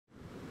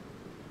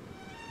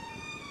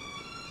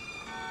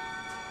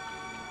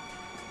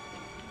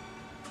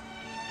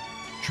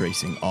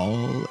Tracing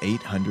all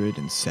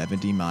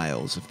 870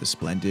 miles of the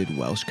splendid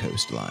Welsh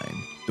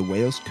coastline, the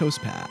Wales Coast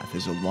Path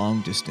is a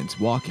long-distance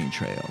walking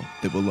trail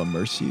that will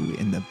immerse you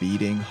in the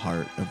beating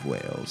heart of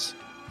Wales.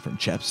 From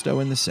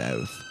Chepstow in the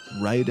south,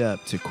 right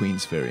up to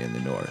Queensferry in the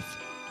north.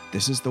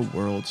 This is the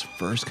world's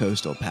first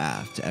coastal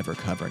path to ever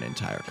cover an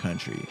entire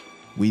country,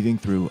 weaving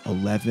through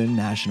 11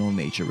 national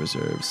nature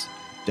reserves,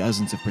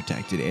 dozens of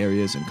protected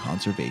areas and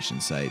conservation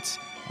sites,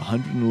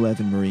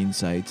 111 marine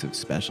sites of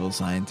special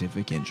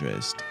scientific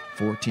interest,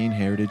 14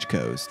 heritage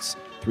coasts,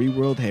 3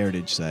 World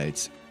Heritage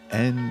Sites,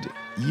 and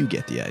you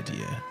get the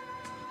idea.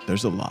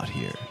 There's a lot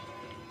here.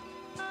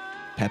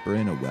 Pepper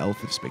in a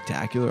wealth of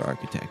spectacular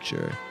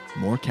architecture,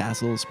 more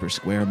castles per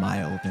square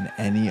mile than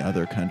any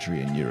other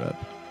country in Europe,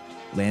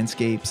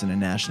 landscapes in a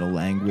national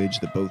language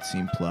that both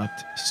seem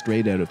plucked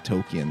straight out of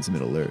Tolkien's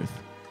Middle-earth.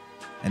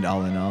 And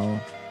all in all,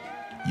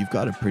 you've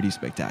got a pretty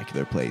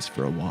spectacular place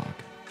for a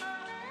walk.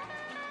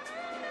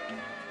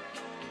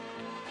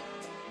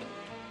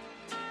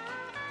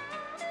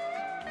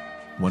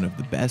 One of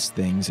the best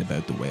things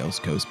about the Wales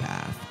Coast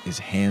Path is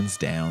hands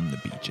down the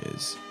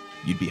beaches.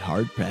 You'd be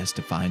hard-pressed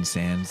to find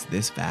sands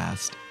this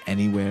vast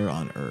anywhere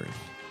on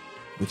Earth.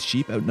 With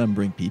sheep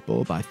outnumbering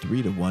people by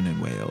 3 to 1 in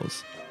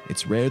Wales,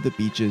 it's rare that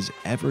beaches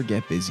ever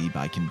get busy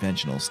by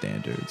conventional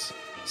standards.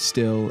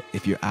 Still,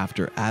 if you're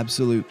after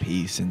absolute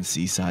peace and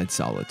seaside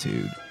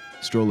solitude,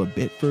 stroll a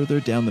bit further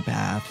down the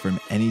path from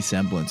any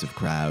semblance of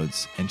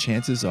crowds, and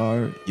chances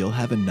are you'll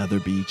have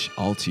another beach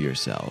all to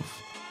yourself.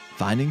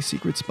 Finding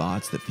secret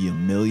spots that feel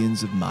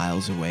millions of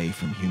miles away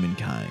from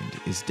humankind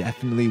is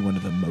definitely one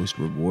of the most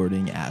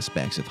rewarding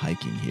aspects of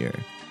hiking here.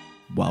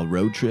 While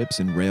road trips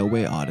and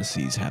railway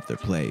odysseys have their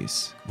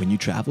place, when you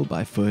travel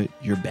by foot,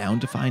 you're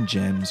bound to find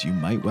gems you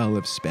might well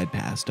have sped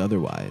past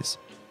otherwise.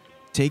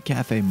 Take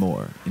Cafe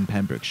Moore in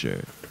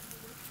Pembrokeshire.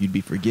 You'd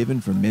be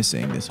forgiven for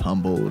missing this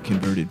humble,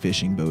 converted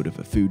fishing boat of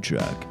a food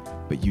truck,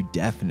 but you'd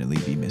definitely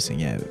be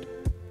missing out.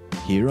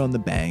 Here on the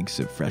banks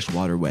of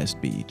Freshwater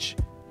West Beach,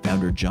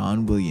 founder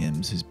John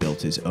Williams has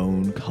built his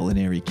own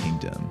culinary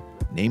kingdom,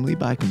 namely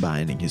by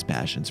combining his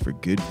passions for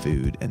good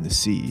food and the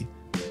sea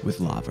with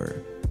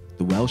laver.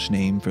 The Welsh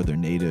name for their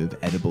native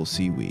edible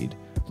seaweed,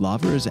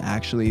 laver is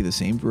actually the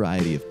same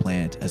variety of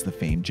plant as the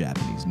famed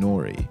Japanese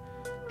nori.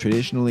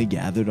 Traditionally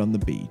gathered on the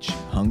beach,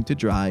 hung to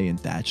dry in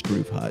thatched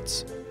roof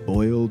huts,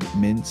 boiled,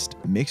 minced,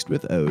 mixed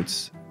with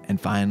oats,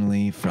 and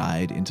finally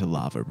fried into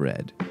laver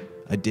bread,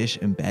 a dish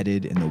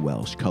embedded in the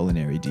Welsh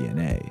culinary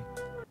DNA.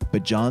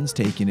 But John's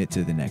taken it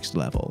to the next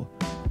level.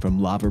 From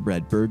laver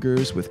bread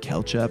burgers with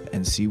ketchup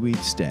and seaweed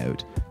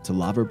stout to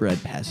laver bread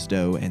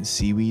pesto and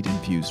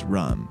seaweed-infused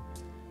rum,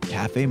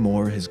 Cafe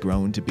Moore has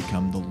grown to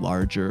become the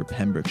larger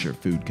Pembrokeshire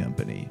food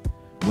company,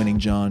 winning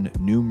John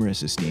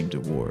numerous esteemed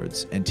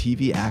awards and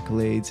TV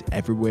accolades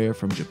everywhere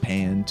from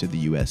Japan to the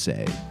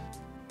USA.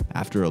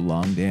 After a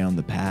long day on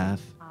the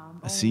path,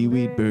 a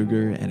seaweed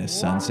burger and a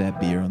sunset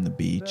beer on the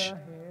beach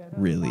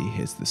really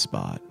hits the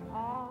spot.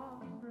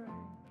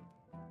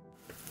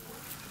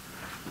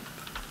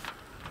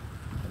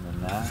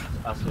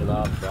 That's your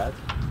large bread.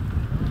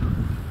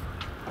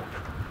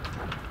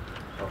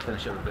 I'll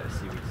finish up with a bit of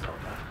seaweed salt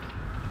now.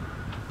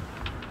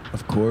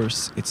 Of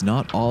course, it's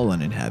not all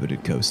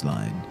uninhabited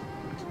coastline.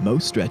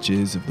 Most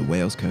stretches of the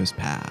Wales Coast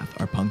Path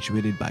are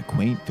punctuated by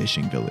quaint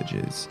fishing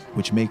villages,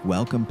 which make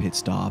welcome pit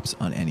stops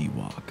on any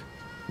walk.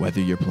 Whether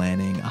you're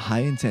planning a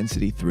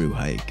high-intensity through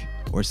hike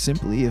or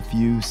simply a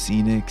few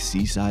scenic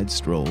seaside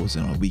strolls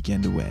on a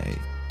weekend away,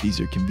 these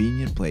are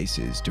convenient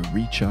places to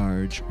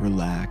recharge,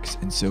 relax,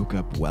 and soak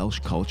up Welsh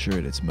culture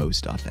at its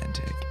most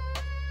authentic.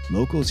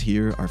 Locals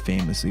here are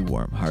famously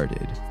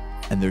warm-hearted,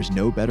 and there's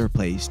no better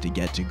place to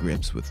get to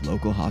grips with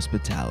local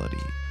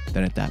hospitality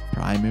than at that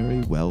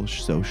primary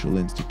Welsh social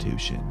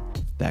institution,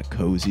 that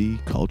cozy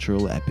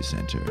cultural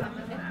epicenter,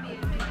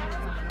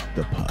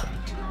 the pub.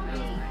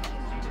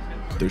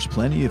 There's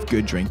plenty of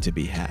good drink to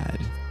be had,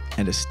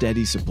 and a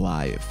steady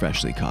supply of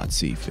freshly caught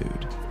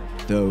seafood,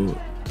 though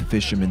the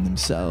fishermen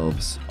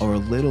themselves are a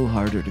little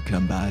harder to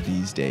come by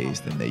these days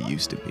than they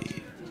used to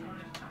be.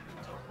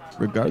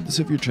 Regardless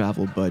of your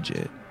travel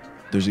budget,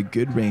 there's a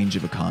good range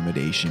of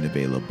accommodation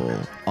available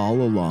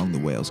all along the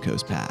Wales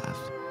Coast Path.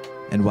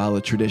 And while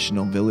a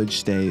traditional village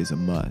stay is a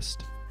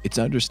must, it's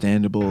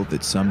understandable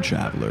that some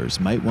travelers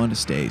might want to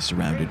stay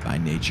surrounded by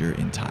nature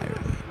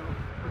entirely.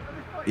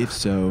 If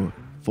so,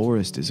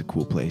 forest is a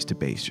cool place to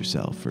base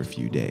yourself for a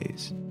few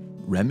days.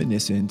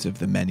 Reminiscent of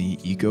the many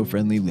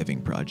eco-friendly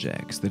living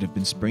projects that have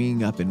been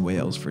springing up in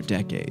Wales for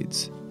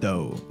decades,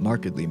 though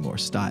markedly more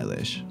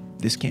stylish,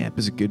 this camp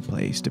is a good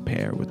place to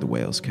pair with the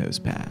Wales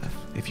Coast Path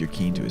if you're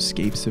keen to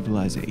escape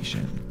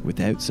civilization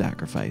without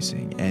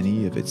sacrificing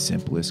any of its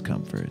simplest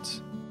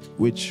comforts,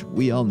 which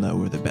we all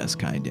know are the best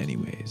kind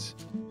anyways.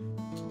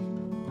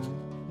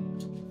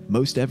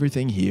 Most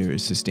everything here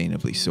is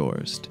sustainably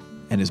sourced,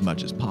 and as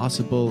much as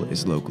possible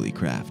is locally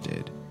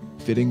crafted,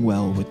 fitting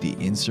well with the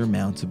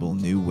insurmountable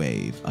new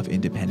wave of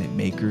independent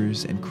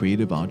makers and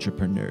creative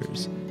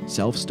entrepreneurs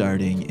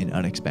self-starting in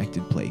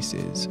unexpected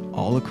places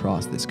all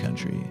across this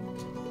country.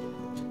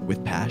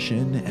 With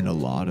passion and a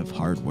lot of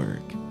hard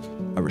work,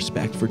 a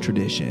respect for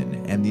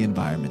tradition and the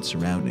environment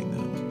surrounding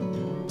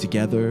them,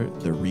 together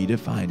they're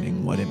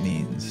redefining what it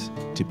means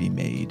to be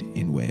made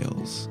in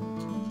Wales.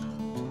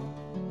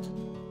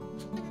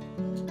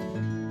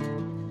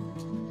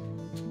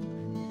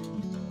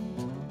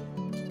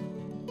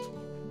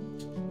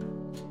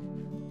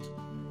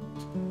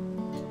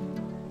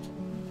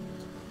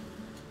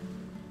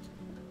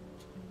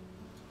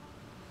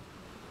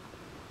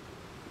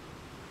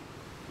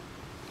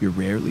 You're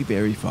rarely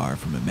very far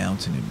from a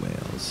mountain in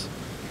Wales,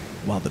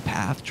 while the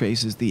path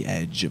traces the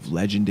edge of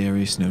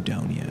legendary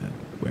Snowdonia,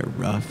 where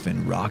rough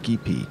and rocky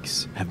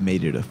peaks have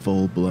made it a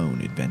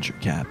full-blown adventure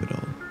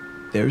capital.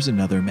 There's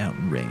another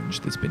mountain range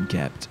that's been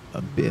kept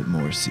a bit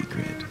more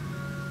secret.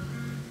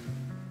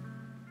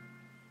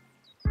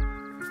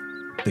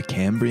 The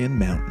Cambrian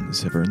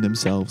Mountains have earned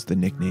themselves the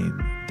nickname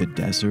the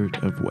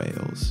Desert of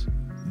Wales,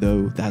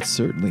 though that's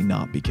certainly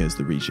not because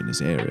the region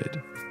is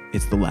arid.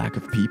 It's the lack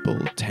of people,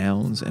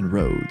 towns, and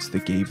roads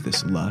that gave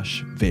this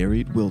lush,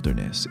 varied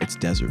wilderness its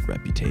desert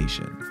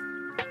reputation.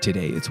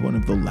 Today, it's one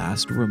of the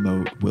last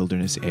remote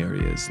wilderness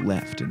areas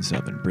left in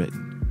southern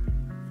Britain.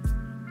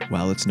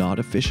 While it's not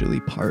officially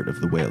part of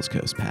the Wales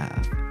Coast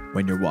Path,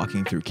 when you're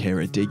walking through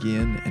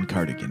Ceredigion and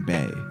Cardigan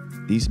Bay,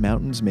 these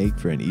mountains make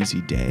for an easy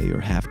day or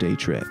half-day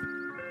trip.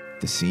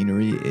 The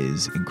scenery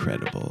is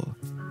incredible,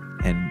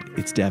 and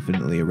it's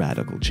definitely a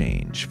radical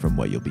change from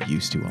what you'll be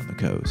used to on the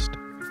coast.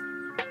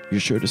 You're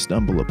sure to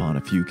stumble upon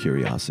a few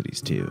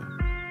curiosities too.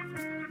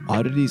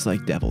 Oddities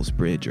like Devil's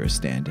Bridge are a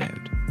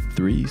standout.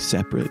 3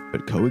 separate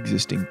but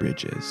coexisting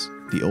bridges,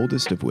 the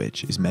oldest of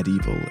which is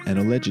medieval and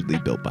allegedly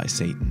built by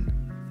Satan,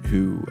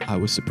 who I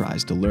was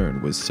surprised to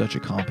learn was such a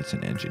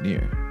competent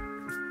engineer.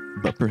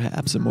 But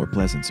perhaps a more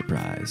pleasant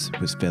surprise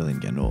was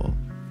Fellinganol,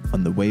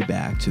 on the way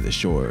back to the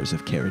shores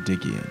of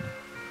Ceredigion.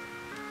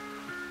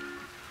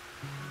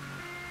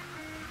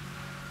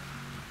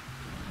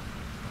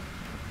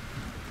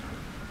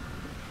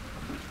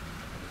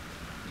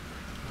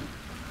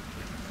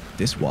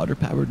 This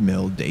water-powered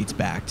mill dates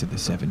back to the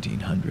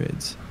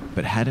 1700s,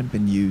 but hadn't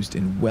been used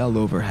in well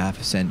over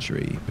half a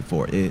century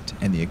before it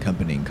and the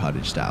accompanying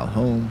cottage-style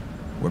home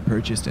were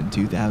purchased in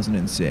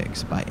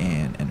 2006 by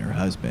Anne and her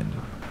husband.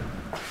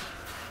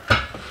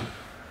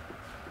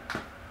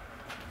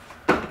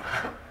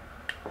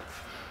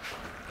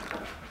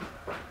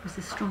 Is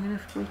this strong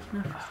enough, weak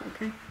enough? Is it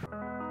okay?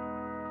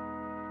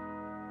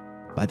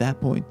 By that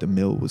point, the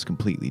mill was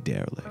completely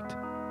derelict,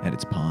 and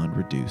its pond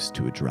reduced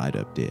to a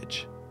dried-up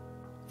ditch.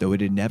 Though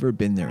it had never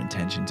been their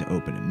intention to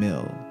open a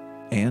mill,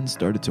 Anne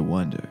started to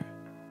wonder,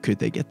 could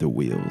they get the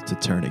wheel to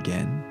turn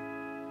again?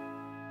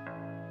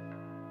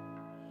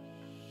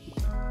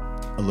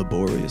 A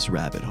laborious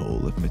rabbit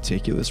hole of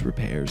meticulous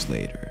repairs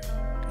later,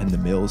 and the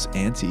mill's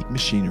antique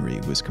machinery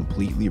was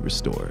completely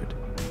restored,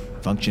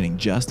 functioning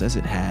just as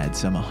it had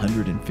some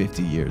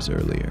 150 years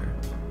earlier.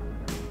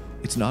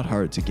 It's not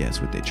hard to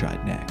guess what they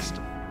tried next.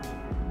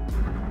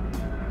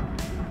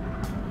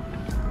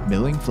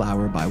 Milling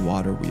flour by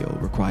water wheel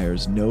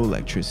requires no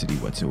electricity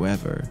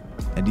whatsoever,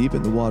 and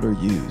even the water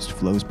used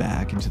flows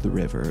back into the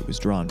river it was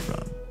drawn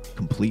from,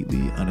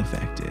 completely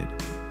unaffected,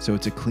 so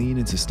it's a clean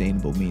and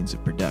sustainable means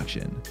of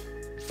production.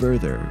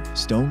 Further,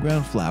 stone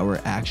ground flour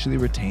actually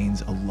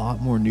retains a lot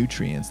more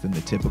nutrients than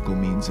the typical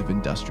means of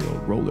industrial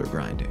roller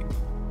grinding.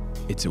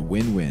 It's a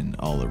win-win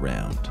all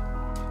around.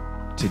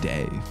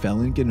 Today,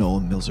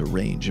 Fellinganol mills a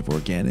range of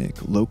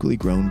organic, locally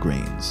grown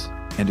grains,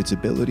 and its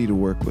ability to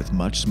work with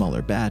much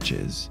smaller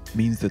batches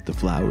means that the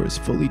flour is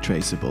fully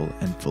traceable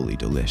and fully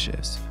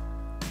delicious.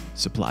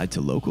 Supplied to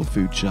local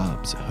food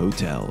shops,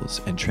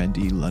 hotels, and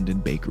trendy London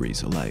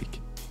bakeries alike.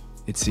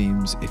 It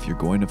seems if you're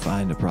going to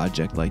find a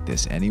project like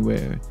this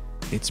anywhere,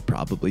 it's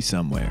probably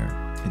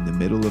somewhere in the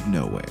middle of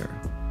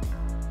nowhere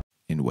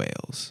in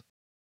Wales.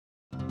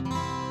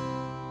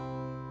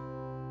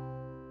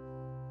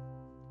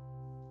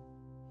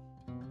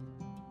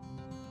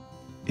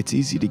 It's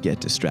easy to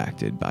get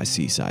distracted by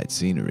seaside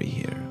scenery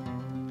here,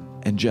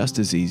 and just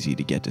as easy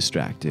to get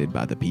distracted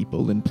by the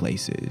people and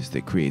places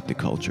that create the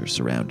culture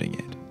surrounding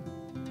it.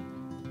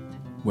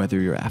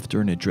 Whether you're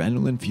after an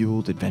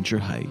adrenaline-fueled adventure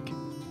hike,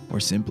 or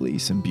simply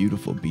some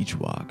beautiful beach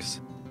walks,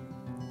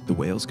 the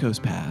Wales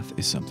Coast Path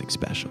is something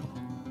special.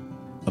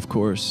 Of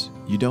course,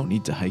 you don't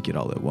need to hike it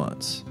all at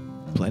once.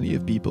 Plenty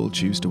of people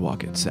choose to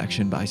walk it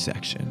section by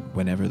section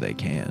whenever they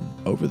can,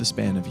 over the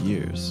span of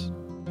years.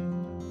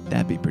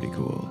 That'd be pretty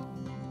cool.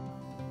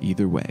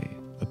 Either way,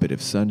 a bit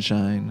of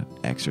sunshine,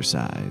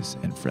 exercise,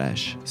 and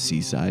fresh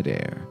seaside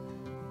air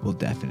will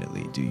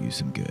definitely do you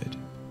some good.